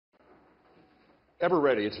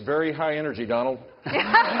Everyready. It's very high energy, Donald.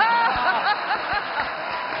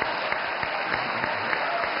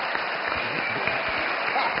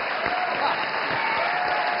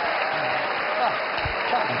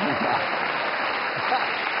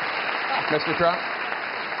 Mr. Trump?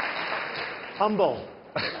 Humble.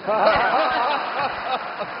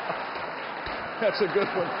 That's a good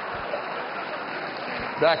one.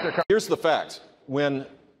 Dr. Here's the fact. When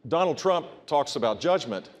Donald Trump talks about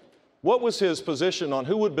judgment, what was his position on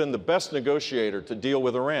who would have been the best negotiator to deal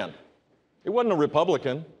with Iran? It wasn't a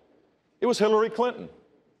Republican. It was Hillary Clinton.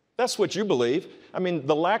 That's what you believe. I mean,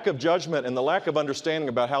 the lack of judgment and the lack of understanding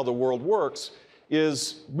about how the world works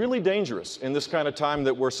is really dangerous in this kind of time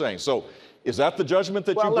that we're saying. So is that the judgment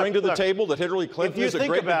that you bring to the table, that Hillary Clinton is a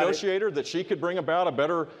great negotiator, that she could bring about a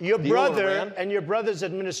better deal with Iran? Your brother and your brother's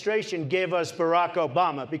administration gave us Barack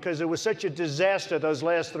Obama because it was such a disaster those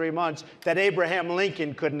last 3 months that Abraham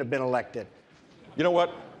Lincoln couldn't have been elected. You know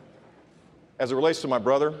what? As it relates to my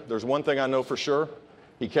brother, there's one thing I know for sure.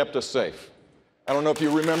 He kept us safe. I don't know if you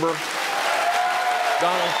remember,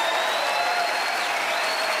 Donald.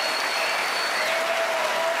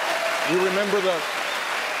 You remember the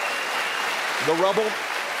rubble?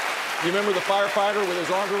 You remember the firefighter with his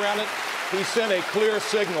arms around it? He sent a clear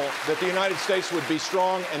signal that the United States would be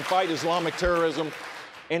strong and fight Islamic terrorism,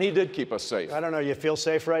 and he did keep us safe. I don't know, you feel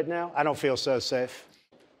safe right now? I don't feel so safe.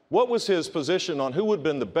 What was his position on who would have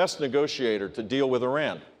been the best negotiator to deal with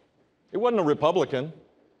Iran? It wasn't a Republican.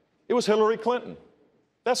 It was Hillary Clinton.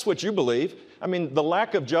 That's what you believe. I mean, the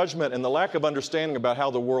lack of judgment and the lack of understanding about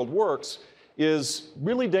how the world works is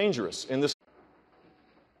really dangerous in this.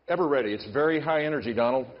 Everyready. It's very high energy,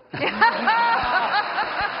 Donald. This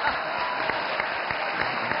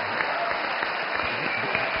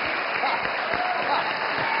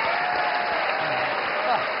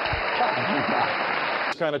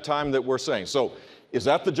kind of time that we're saying. So is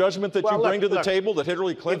that the judgment that you bring to the table, that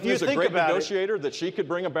Hillary Clinton is a great negotiator, that she could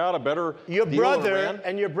bring about a better deal with Iran? Your brother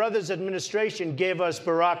and your brother's administration gave us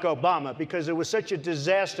Barack Obama because it was such a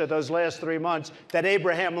disaster those last 3 months that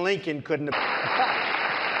Abraham Lincoln couldn't have.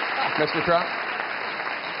 Mr. Trump?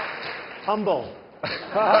 Humble.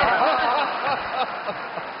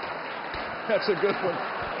 That's a good one.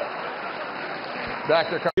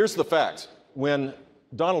 Dr. Here's the fact. When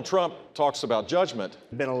Donald Trump talks about judgment,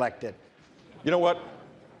 been elected. You know what?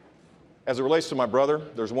 As it relates to my brother,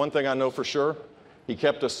 there's one thing I know for sure. He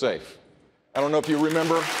kept us safe. I don't know if you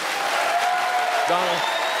remember,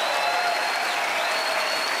 Donald.